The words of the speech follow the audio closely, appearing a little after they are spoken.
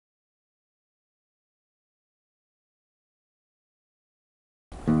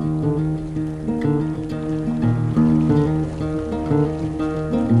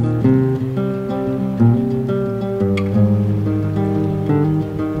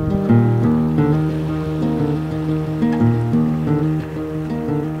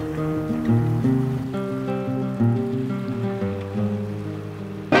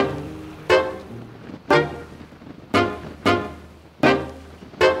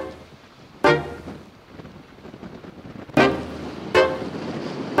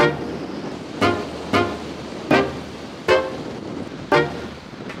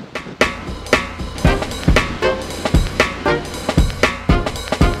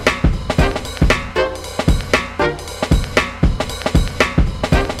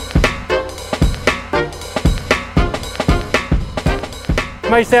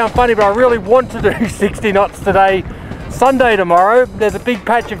may sound funny, but I really want to do 60 knots today. Sunday tomorrow, there's a big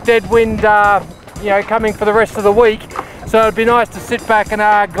patch of dead wind you know, coming for the rest of the week, so it'd be nice to sit back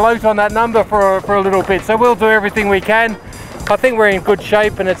and gloat on that number for a little bit. So we'll do everything we can. I think we're in good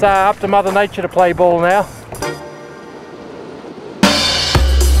shape, and it's up to Mother Nature to play ball now.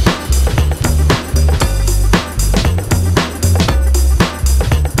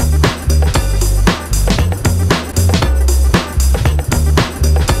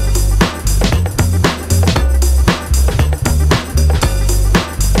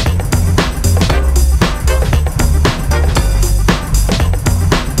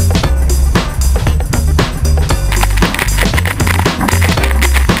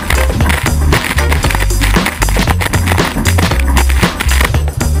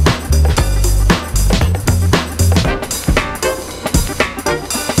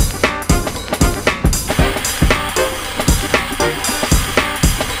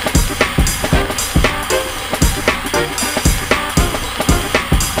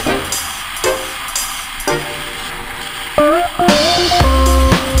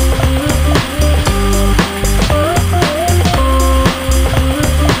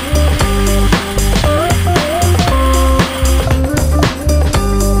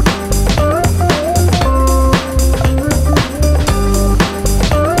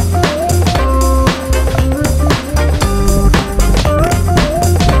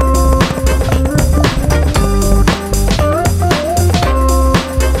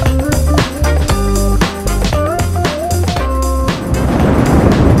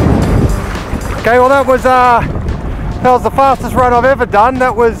 Okay, well that was the fastest run I've ever done.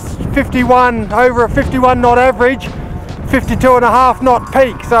 That was 51, over a 51 knot average, 52.5 knot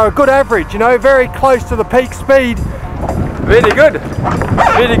peak, so a good average, you know, very close to the peak speed. Really good,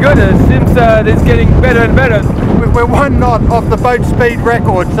 really good. It seems it's getting better and better. We're 1 knot off the boat speed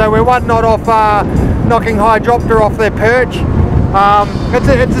record, so we're 1 knot off knocking Hydroptere off their perch.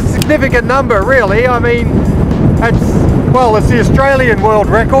 It's a significant number, really. I mean, it's the Australian world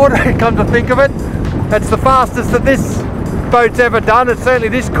record, come to think of it. It's the fastest that this boat's ever done. It's certainly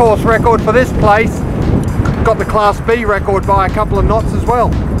this course record for this place. Got the Class B record by a couple of knots as well.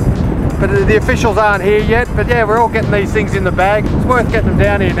 But the officials aren't here yet. But yeah, we're all getting these things in the bag. It's worth getting them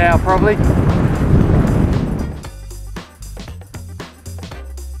down here now, probably.